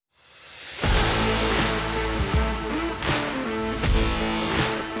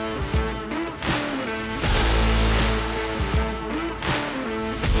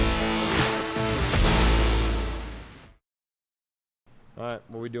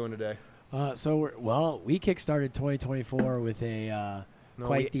we doing today? We kickstarted 2024 with a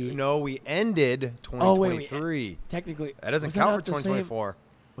we ended 2023. Technically, that doesn't count for 2024.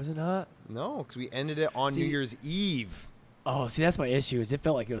 Was it not? No, because we ended it on New Year's Eve. Oh, see, that's my issue. Is it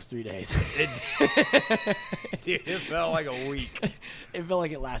felt like it was 3 days. It felt like a week. It felt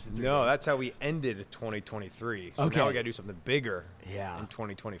like it lasted 3 days. No, that's how we ended 2023. So now we got to do something bigger in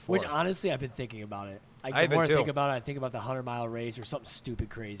 2024. Which, honestly, I've been thinking about it. The more I think about it, I think about the 100-mile race or something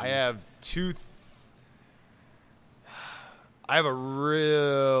stupid crazy. I have a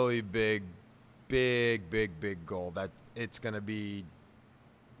really big goal that it's going to be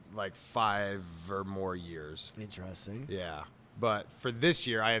like 5 or more years. Interesting. Yeah. But for this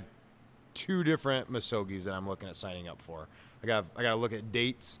year, I have 2 different Misogis that I'm looking at signing up for. I got to look at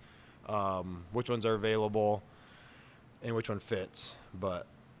dates, which ones are available, and which one fits. But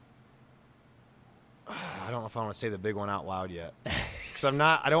I don't know if I want to say the big one out loud yet. Because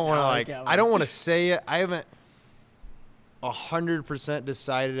I don't want to I don't want to say it. I haven't 100%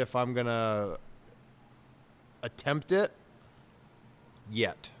 decided if I'm going to attempt it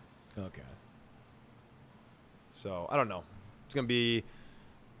yet. Okay. So, I don't know. It's going to be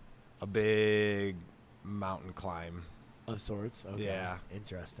a big mountain climb. Of sorts? Okay. Yeah.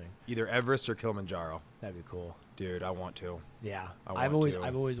 Interesting. Either Everest or Kilimanjaro. That'd be cool. Dude, I want to. Yeah. I've always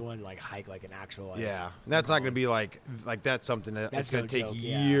wanted to hike an actual yeah. And that's not going to be like that's something that's going to take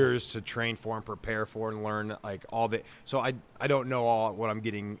years to train for and prepare for and learn all the. So I don't know all what I'm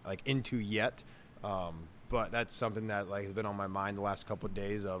getting into yet. But that's something that has been on my mind the last couple of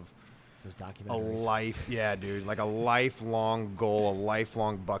days of those documentaries. A lifelong goal, a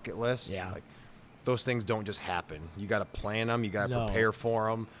lifelong bucket list. Yeah. Those things don't just happen. You got to plan them. You got to prepare for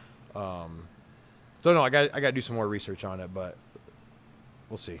them. So no, I got to do some more research on it, but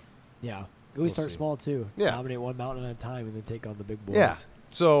we'll see. Yeah. We start small too. Yeah. Dominate one mountain at a time and then take on the big boys. Yeah.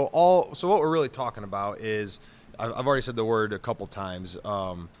 So what we're really talking about is I've already said the word a couple times.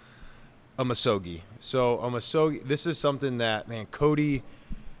 A Misogi. So a Misogi, this is something that, man, Cody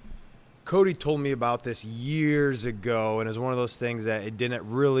told me about this years ago, and it was one of those things that it didn't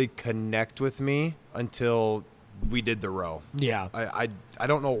really connect with me until we did the row. Yeah. I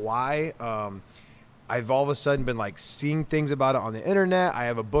don't know why. I've all of a sudden been seeing things about it on the internet. I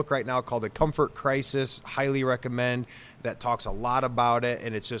have a book right now called The Comfort Crisis. Highly recommend. That talks a lot about it,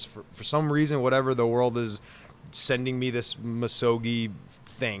 and it's just for some reason, whatever the world is sending me this Misogi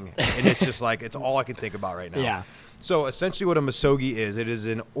thing, and it's just it's all I can think about right now. Yeah. So essentially what a Misogi is, it is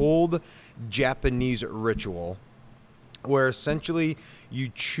an old Japanese ritual where essentially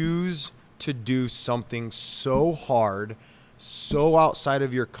you choose to do something so hard, so outside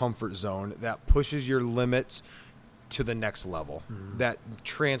of your comfort zone that pushes your limits to the next level, that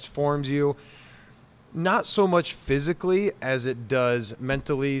transforms you, not so much physically as it does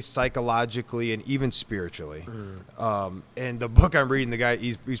mentally, psychologically, and even spiritually. And the book I'm reading, the guy,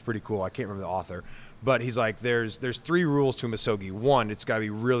 he's pretty cool. I can't remember the author. But he's there's 3 rules to Misogi. 1, it's got to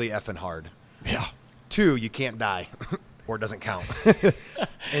be really effing hard. Yeah. 2, you can't die or it doesn't count.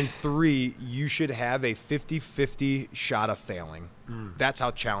 And 3, you should have a 50-50 shot of failing. That's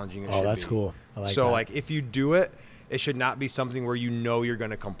how challenging it should be. Oh, that's cool. I like so, that. if you do it, it should not be something where you're going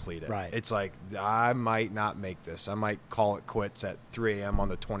to complete it. Right. It's I might not make this. I might call it quits at 3 a.m. on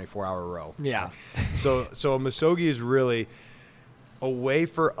the 24-hour row. Yeah. So a Misogi is really a way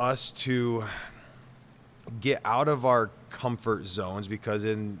for us to get out of our comfort zones, because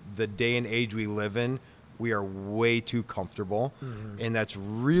in the day and age we live in, we are way too comfortable. And that's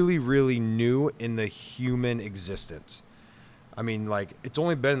really, really new in the human existence. I mean, it's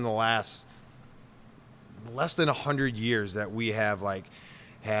only been in the last less than 100 years that we have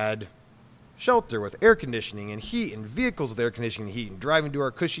had shelter with air conditioning and heat, and vehicles with air conditioning and heat, and driving to our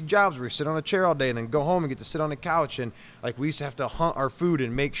cushy jobs where we sit on a chair all day and then go home and get to sit on a couch. And we used to have to hunt our food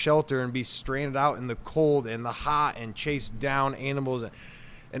and make shelter and be stranded out in the cold and the hot and chase down animals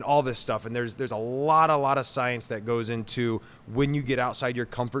and all this stuff. And there's a lot of science that goes into when you get outside your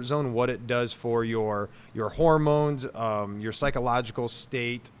comfort zone, what it does for your hormones, your psychological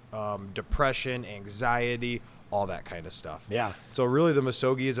state, depression, anxiety, all that kind of stuff. Yeah. So really the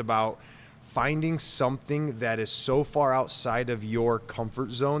Misogi is about finding something that is so far outside of your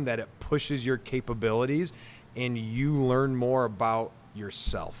comfort zone that it pushes your capabilities, and you learn more about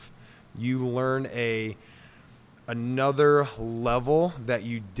yourself. You learn another level that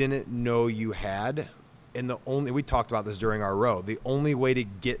you didn't know you had. And we talked about this during our row. The only way to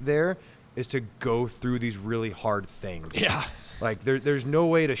get there is to go through these really hard things. Yeah. There's no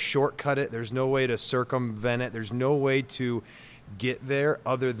way to shortcut it. There's no way to circumvent it. There's no way to get there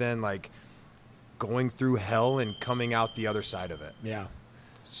other than going through hell and coming out the other side of it. Yeah.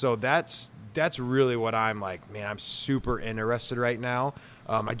 So that's really what I'm like, man, I'm super interested right now.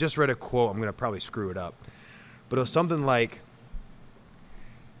 I just read a quote. I'm going to probably screw it up. But it was something like,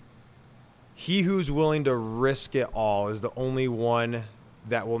 he who's willing to risk it all is the only one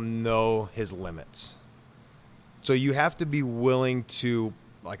that will know his limits. So you have to be willing to,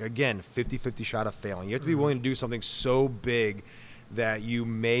 like, again, 50-50 shot of failing. You have to be willing to do something so big that you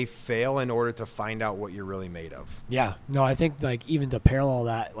may fail in order to find out what you're really made of. Yeah. No, I think, like, even to parallel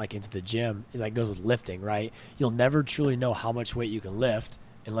that, like, into the gym, it, like, goes with lifting, right? You'll never truly know how much weight you can lift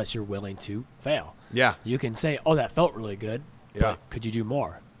unless you're willing to fail. Yeah. You can say, oh, that felt really good, Yeah. but could you do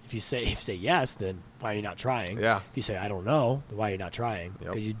more? If you say yes, then why are you not trying? Yeah. If you say, I don't know, then why are you not trying?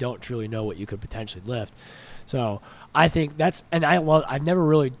 Because you don't truly know what you could potentially lift. So I think I've never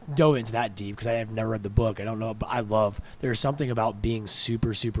really dove into that deep because I have never read the book. I don't know, but there's something about being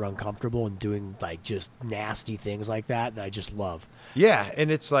super, super uncomfortable and doing, like, just nasty things like that I just love. Yeah,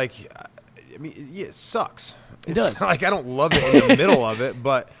 and it's like, I mean, yeah, it sucks. It does. Like, I don't love it in the middle of it,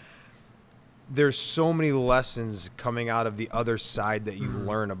 but there's so many lessons coming out of the other side that you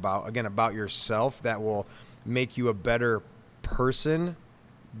learn about yourself that will make you a better person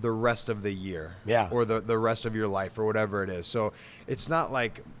the rest of the year. Yeah. Or the rest of your life or whatever it is. So it's not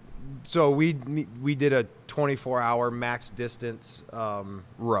like, so we did a 24-hour max distance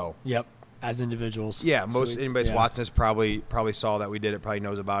row. Yep. As individuals. Yeah. Anybody that's watching this probably saw that we did it, probably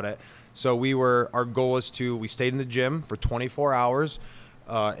knows about it. So our goal is we stayed in the gym for 24 hours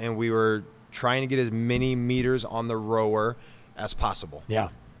and we were trying to get as many meters on the rower as possible. Yeah.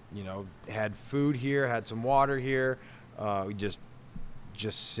 You know, had food here, had some water here. We just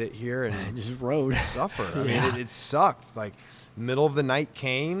sit here and just rode. Suffer. I mean, it sucked. Like, middle of the night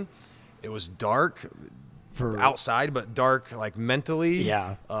came. It was dark for outside, but dark, like, mentally,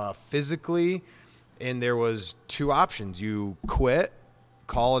 physically. And there was two options. You quit,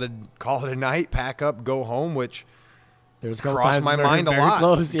 call it a night, pack up, go home, which crossed my mind a lot.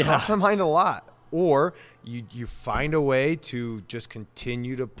 Crossed my mind a lot. Or you find a way to just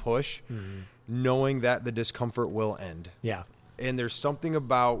continue to push, knowing that the discomfort will end. Yeah. And there's something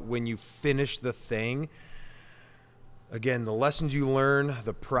about when you finish the thing, again, the lessons you learn,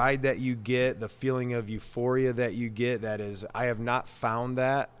 the pride that you get, the feeling of euphoria that you get, I have not found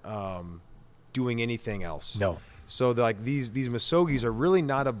that doing anything else. No. So these Misogis are really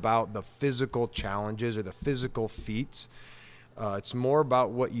not about the physical challenges or the physical feats. It's more about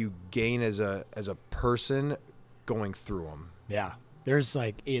what you gain as a person going through them. Yeah. There's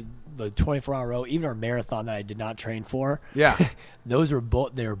the 24-hour row, even our marathon that I did not train for. Yeah. They were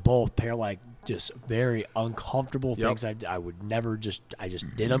both just very uncomfortable things. I would never I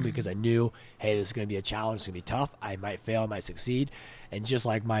just did them because I knew, hey, this is going to be a challenge. It's going to be tough. I might fail. I might succeed. And just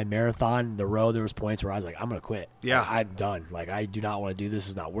like my marathon, the row, there was points where I was like, I'm going to quit. Yeah. I'm done. Like, I do not want to do this.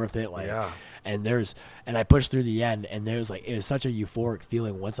 It's not worth it. Like, yeah. And I pushed through the end, and it was such a euphoric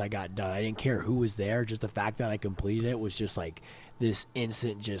feeling once I got done. I didn't care who was there. Just the fact that I completed it was just like this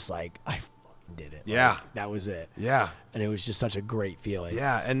instant, just like, I fucking did it. Yeah. Like, that was it. Yeah. And it was just such a great feeling.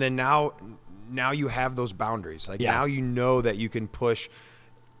 Yeah. And then now you have those boundaries. Like, now you know that you can push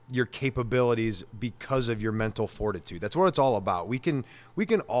your capabilities because of your mental fortitude. That's what it's all about. We can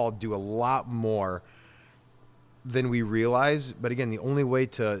all do a lot more than we realize. But again, the only way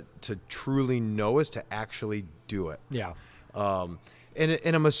to truly know is to actually do it. Yeah. And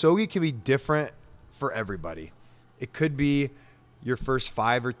a Misogi can be different for everybody. It could be your first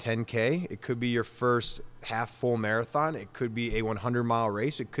 5 or 10K. It could be your first half full marathon. It could be a 100-mile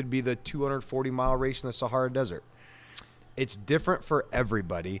race. It could be the 240-mile race in the Sahara Desert. It's different for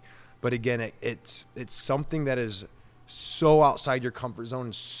everybody. But again, it's something that is so outside your comfort zone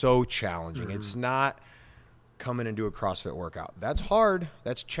and so challenging. Mm-hmm. It's not come in and do a CrossFit workout. That's hard.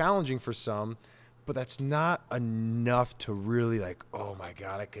 That's challenging for some. But that's not enough to really like, oh my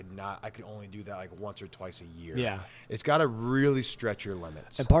God, I could only do that like once or twice a year. Yeah. It's got to really stretch your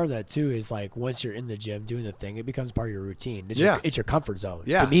limits. And part of that too is like once you're in the gym doing the thing, it becomes part of your routine. It's your comfort zone.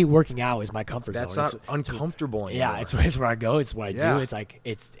 Yeah. To me, working out is my comfort zone. That's not uncomfortable anymore. Yeah, it's where I go. It's what I do. It's like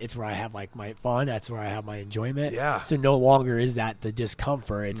it's where I have like my fun. That's where I have my enjoyment. Yeah. So no longer is that the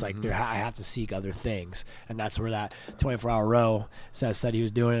discomfort. It's like I have to seek other things, and that's where that 24-hour row Seth said he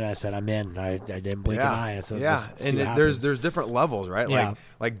was doing it. I said I'm in. I didn't blink an eye. I said, and there's different levels, right? Yeah.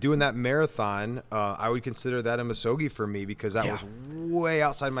 Like doing that marathon, I would consider that a Misogi for me because that was way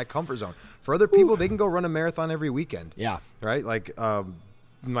outside my comfort zone. For other people, they can go run a marathon every weekend. Yeah. Right? Like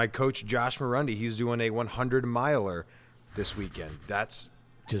my coach, Josh Marundi, he's doing a 100-miler this weekend. That's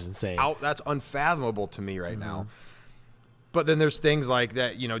just insane. That's unfathomable to me right now. But then there's things like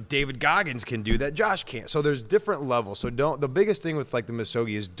that, David Goggins can do that Josh can't. So there's different levels. So the biggest thing with like the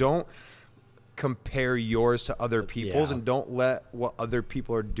Misogi is don't compare yours to other people's, and don't let what other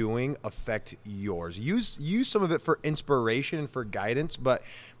people are doing affect yours. Use some of it for inspiration and for guidance, but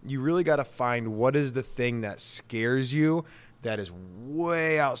you really got to find what is the thing that scares you, that is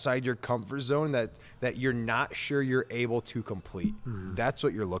way outside your comfort zone, that you're not sure you're able to complete. That's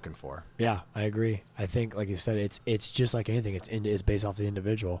what you're looking for. Yeah, I agree. I think, like you said, it's just like anything. It's based off the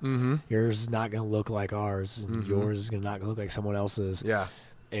individual. Yours is not going to look like ours, and yours is not going to look like someone else's. Yeah.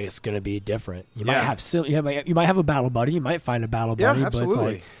 It's going to be different. You might have you might have a battle buddy. You might find a battle buddy,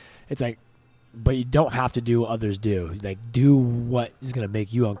 absolutely. But it's like, but you don't have to do what others do. Like, do what is going to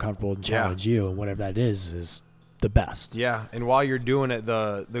make you uncomfortable and challenge you, and whatever that is the best. Yeah, and while you're doing it,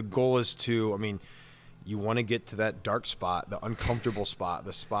 the goal is to, you want to get to that dark spot, the uncomfortable spot,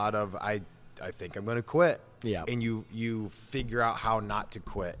 the spot of I think I'm going to quit. Yeah. And you figure out how not to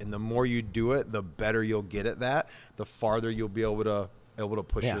quit, and the more you do it, the better you'll get at that. The farther you'll be able to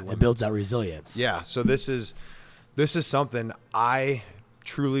push your limits. It builds that resilience. Yeah. So this is something I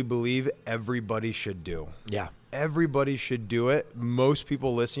truly believe everybody should do. Yeah. Everybody should do it. Most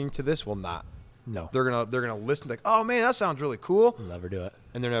people listening to this will not. No. They're gonna listen like, oh man, that sounds really cool. They'll never do it.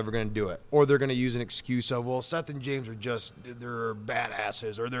 And they're never gonna do it. Or they're gonna use an excuse of, well, Seth and James are they're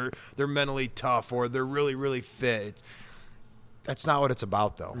badasses, or they're mentally tough, or they're really, really fit. That's not what it's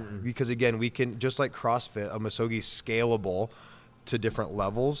about though. Because again, we can, just like CrossFit, a Misogi scalable to different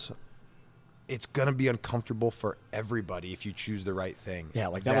levels. It's going to be uncomfortable for everybody if you choose the right thing. Yeah,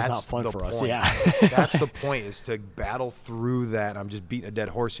 like that was not fun for us. Yeah. That's the point, is to battle through that. I'm just beating a dead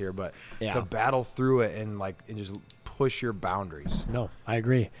horse here, but to battle through it and just push your boundaries. No, I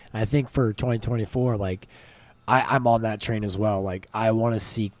agree. I think for 2024, like I'm on that train as well. Like I want to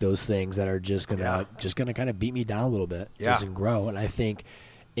seek those things that are just gonna kind of beat me down a little bit, and grow. And I think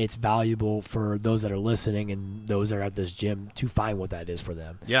it's valuable for those that are listening and those that are at this gym to find what that is for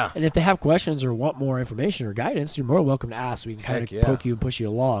them. Yeah. And if they have questions or want more information or guidance, you're more than welcome to ask. We can kind of poke you and push you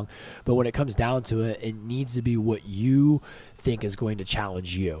along. But when it comes down to it, it needs to be what you think is going to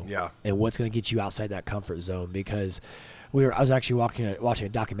challenge you. Yeah. And what's going to get you outside that comfort zone. Because I was actually watching a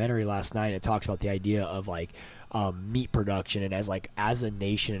documentary last night. It talks about the idea of like meat production, and as a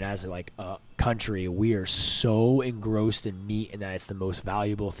nation and as a country, we are so engrossed in meat, and that it's the most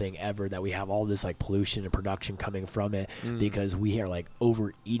valuable thing ever, that we have all this like pollution and production coming from it because we are like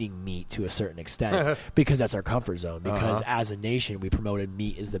overeating meat to a certain extent because that's our comfort zone. Because as a nation, we promoted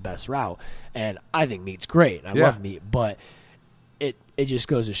meat is the best route, and I think meat's great. I love meat, but it just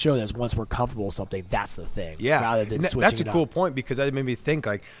goes to show that once we're comfortable with something, that's the thing. Yeah, rather than switching that's a cool point, because that made me think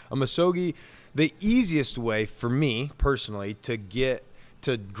like a Misogi. The easiest way for me personally to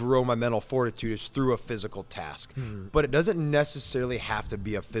grow my mental fortitude is through a physical task. But it doesn't necessarily have to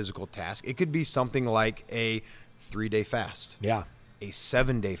be a physical task. It could be something like a 3-day fast. Yeah. A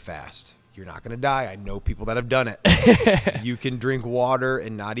 7-day fast. You're not going to die. I know people that have done it. You can drink water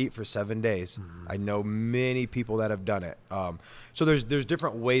and not eat for 7 days. I know many people that have done it. So there's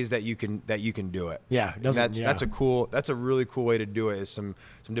different ways that you can do it. Yeah, that's a really cool way to do it. Is some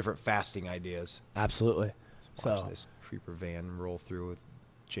different fasting ideas. Absolutely. Watch this creeper van roll through with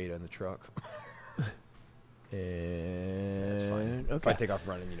Jada in the truck. That's fine. Okay. If I take off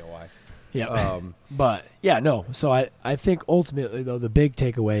running, you know why. Yeah. But yeah, no. So I think ultimately though, the big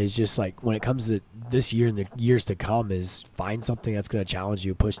takeaway is just like when it comes to this year and the years to come is find something that's going to challenge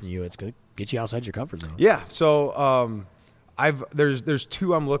you, pushing you. It's going to get you outside your comfort zone. Yeah. So there's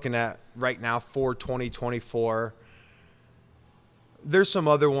two I'm looking at right now for 2024. There's some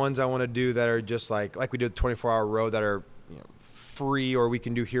other ones I want to do that are just like we did the 24-hour road that are free, or we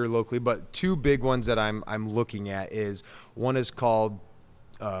can do here locally. But two big ones that I'm looking at is one is called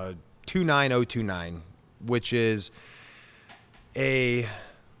 29029, which is a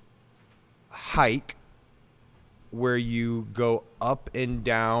hike where you go up and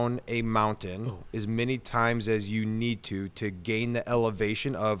down a mountain as many times as you need to gain the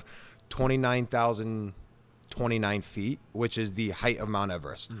elevation of 29,029 feet, which is the height of Mount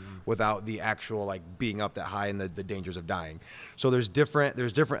Everest, without the actual like being up that high and the dangers of dying. So there's different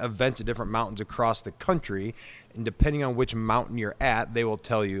events at different mountains across the country, and depending on which mountain you're at, they will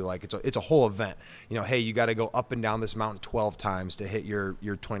tell you like it's a whole event. Hey, you got to go up and down this mountain 12 times to hit your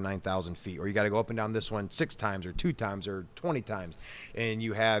 29,000 feet, or you got to go up and down this one 6 times or 2 times or 20 times, and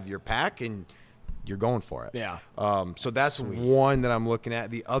you have your pack and you're going for it. Yeah. So that's Sweet. One that I'm looking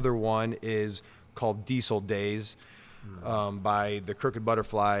at. The other one is called Diesel Days by the Crooked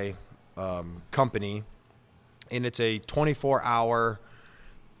Butterfly company, and it's a 24-hour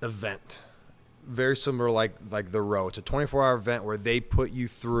event. very similar like the row. It's a 24-hour event where they put you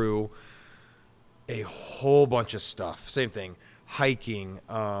through a whole bunch of stuff. Same thing, hiking,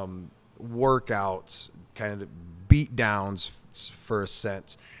 workouts, kind of beat downs for a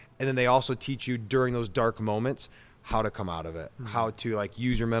sense. And then they also teach you during those dark moments how to come out of it, how to like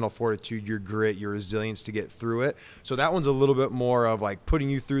use your mental fortitude, your grit, your resilience to get through it. So that one's a little bit more of like putting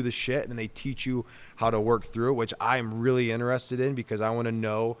you through the shit, and they teach you how to work through it, which I'm really interested in because I want to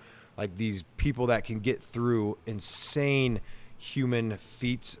know like these people that can get through insane human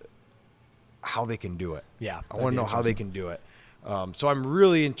feats, how they can do it. Yeah. I want to know how they can do it. So I'm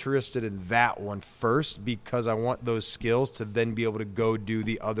really interested in that one first because I want those skills to then be able to go do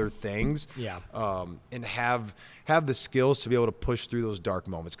the other things. Yeah. And have the skills to be able to push through those dark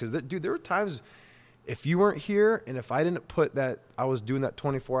moments. Because, dude, there were times if you weren't here and if I didn't put that I was doing that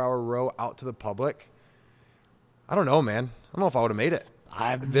 24-hour row out to the public, I don't know, man. I don't know if I would have made it.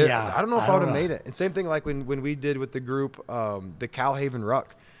 I don't know if I would have made it. And same thing like when we did with the group, the Calhaven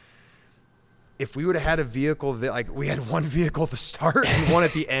Ruck. If we would have had a vehicle that like we had one vehicle at the start and one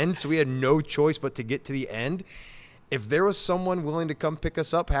at the end, so we had no choice but to get to the end. If there was someone willing to come pick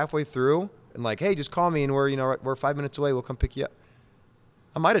us up halfway through and like, hey, just call me and we're 5 minutes away, we'll come pick you up,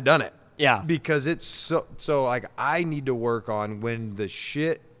 I might have done it. Yeah. Because it's so like I need to work on when the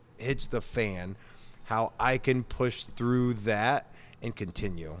shit hits the fan, how I can push through that and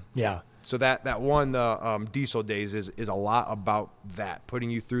continue. Yeah. So that one, the diesel days is a lot about that, putting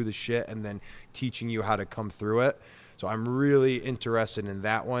you through the shit and then teaching you how to come through it. So I'm really interested in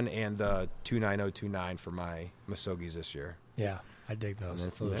that one and the 29029 for my Misogis this year. Yeah, I dig those.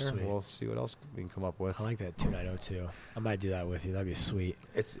 And then from there, sweet. We'll see what else we can come up with. I like that 2902. I might do that with you. That'd be sweet.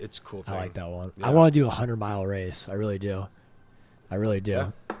 It's a cool thing. I like that one. Yeah. I want to do a 100-mile race. I really do.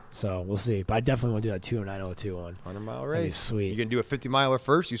 Yeah. So we'll see. But I definitely want to do that 2902 one. 100-mile race. Sweet. You can do a 50-miler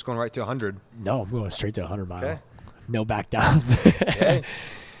first? You're just going right to 100? No, I'm going straight to 100 mile. Okay. No back downs. Okay.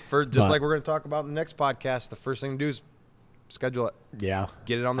 Like we're going to talk about in the next podcast, the first thing to do is schedule it. Yeah.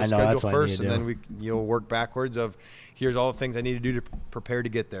 Get it on the schedule first, and then you'll work backwards of here's all the things I need to do to prepare to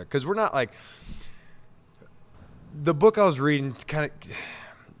get there. Because we're not like the book I was reading kind of –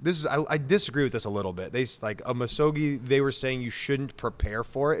 I disagree with this a little bit. They like a Misogi. They were saying you shouldn't prepare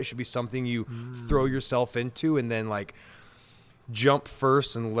for it. It should be something you throw yourself into, and then like jump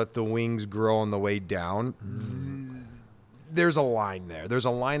first and let the wings grow on the way down. There's a line there. There's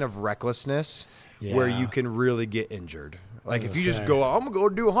a line of recklessness where you can really get injured. Like if you just go, I'm gonna go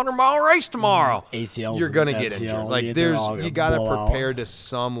do a 100-mile race tomorrow. ACLs, you're gonna get injured. Like you gotta prepare out to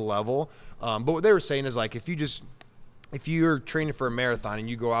some level. But what they were saying is like if you're training for a marathon and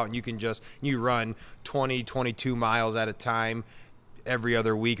you go out and you run 20, 22 miles at a time every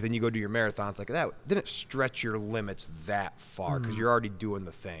other week, then you go do your marathons like that, didn't stretch your limits that far because you're already doing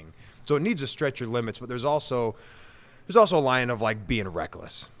the thing. So it needs to stretch your limits, but there's also a line of like being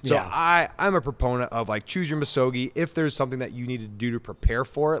reckless. So I'm a proponent of like choose your Misogi. If there's something that you need to do to prepare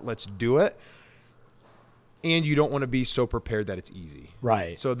for it, let's do it. And you don't want to be so prepared that it's easy.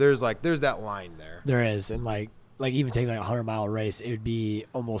 Right. So there's that line there. There is. And like even taking like a 100-mile race, it would be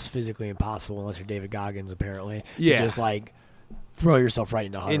almost physically impossible unless you're David Goggins, apparently. Yeah. To just like throw yourself right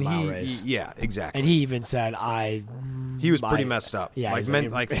into a 100-mile race. Yeah, exactly. And he even said, he was pretty messed up. Yeah.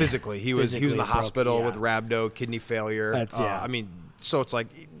 Like physically. He was in the hospital with rhabdo, kidney failure. That's, I mean, so it's like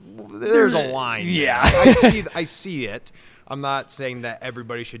there's a line. Yeah. I see it. I'm not saying that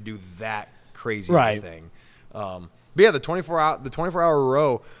everybody should do that crazy thing. But yeah, the 24-hour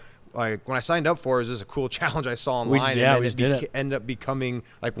row, like when I signed up for it, was just a cool challenge I saw online. It ended up becoming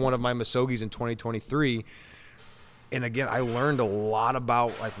like one of my Misogis in 2023. And again, I learned a lot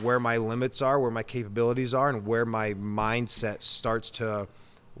about like where my limits are, where my capabilities are, and where my mindset starts to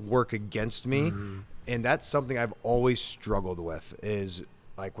work against me. And that's something I've always struggled with is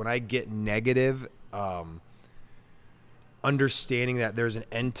like when I get negative, understanding that there's an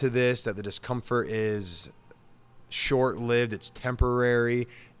end to this, that the discomfort is short-lived, it's temporary,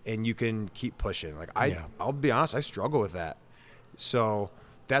 and you can keep pushing. Like I'll be honest, I struggle with that. So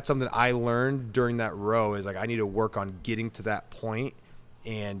that's something I learned during that row is like I need to work on getting to that point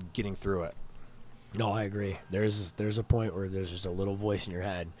and getting through it. No, I agree. There's a point where there's just a little voice in your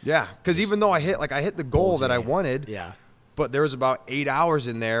head. Yeah, because even though I hit the goal that I wanted, but there was about 8 hours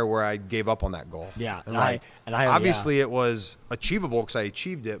in there where I gave up on that goal. Yeah, and I obviously it was achievable because I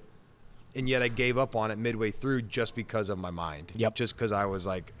achieved it. And yet I gave up on it midway through just because of my mind. Yep. Just because I was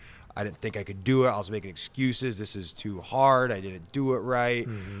like, I didn't think I could do it. I was making excuses. This is too hard. I didn't do it right.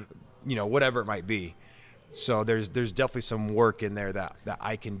 Whatever it might be. So there's definitely some work in there that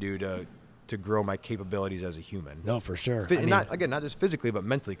I can do to grow my capabilities as a human. No, for sure. Not just physically, but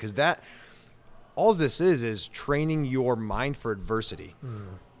mentally. Because that all this is training your mind for adversity.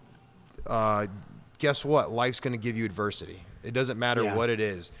 Guess what? Life's going to give you adversity. It doesn't matter what it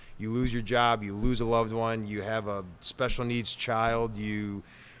is. You lose your job, you lose a loved one, you have a special needs child,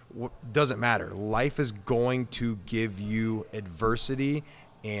 doesn't matter. Life is going to give you adversity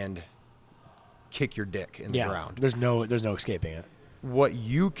and kick your dick in the ground. There's no escaping it. What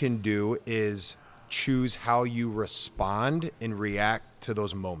you can do is choose how you respond and react to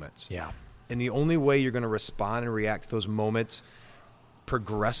those moments. Yeah. And the only way you're going to respond and react to those moments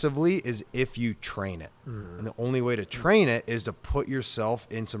progressively is if you train it. And the only way to train it is to put yourself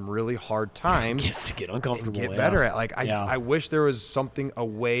in some really hard times. Just get uncomfortable. And get better at it. I wish there was a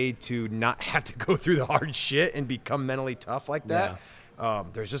way to not have to go through the hard shit and become mentally tough like that.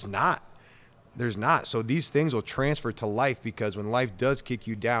 There's just not. There's not. So these things will transfer to life, because when life does kick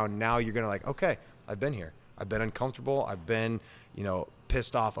you down, now you're going to okay, I've been here. I've been uncomfortable. I've been,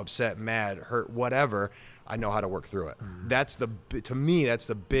 pissed off, upset, mad, hurt, whatever. I know how to work through it. To me, that's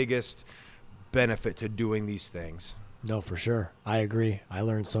the biggest benefit to doing these things. No, for sure. I agree. I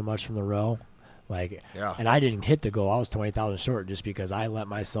learned so much from the row. And I didn't hit the goal. I was 20,000 short just because I let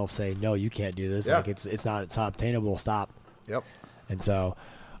myself say, no, you can't do this. Yeah. It's not obtainable. Stop. Yep. And so,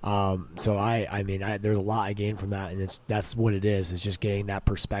 there's a lot I gained from that, and that's what it is. It's just getting that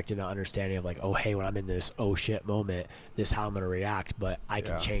perspective and understanding of hey, when I'm in this oh shit moment, this is how I'm going to react, but I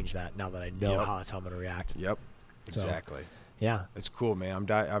can change that now that I know how I'm going to react. Yep. Exactly. So, yeah. It's cool, man.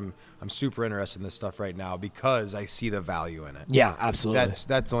 I'm super interested in this stuff right now because I see the value in it. Yeah, absolutely.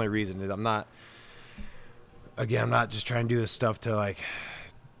 That's the only reason. I'm not just trying to do this stuff to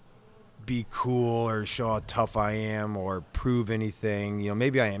be cool or show how tough I am or prove anything.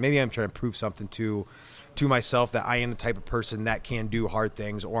 Maybe I am. Maybe I'm trying to prove something to myself that I am the type of person that can do hard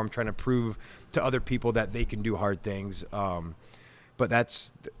things, or I'm trying to prove to other people that they can do hard things. But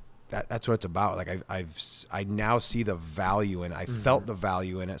that's what it's about. I now see the value in it. I felt the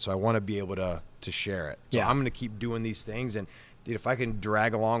value in it, so I want to be able to share it. So I'm going to keep doing these things, and dude, if I can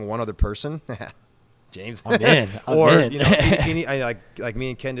drag along one other person, James, I'm in. Or like me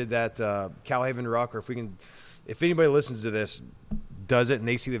and Ken did that Calhaven Ruck, or if anybody listens to this, does it, and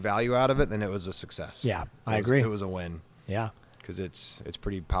they see the value out of it, then it was a success. Yeah, I agree. It was a win. Yeah, because it's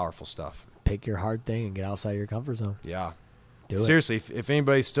pretty powerful stuff. Pick your hard thing and get outside your comfort zone. Yeah. Do it. Seriously, if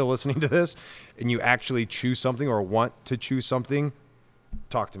anybody's still listening to this and you actually choose something or want to choose something,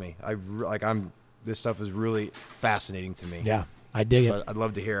 talk to me. This stuff is really fascinating to me. Yeah, I dig it. I'd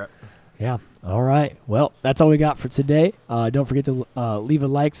love to hear it. Yeah. All right. Well, that's all we got for today. Don't forget to leave a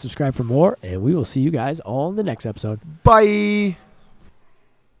like, subscribe for more, and we will see you guys on the next episode. Bye.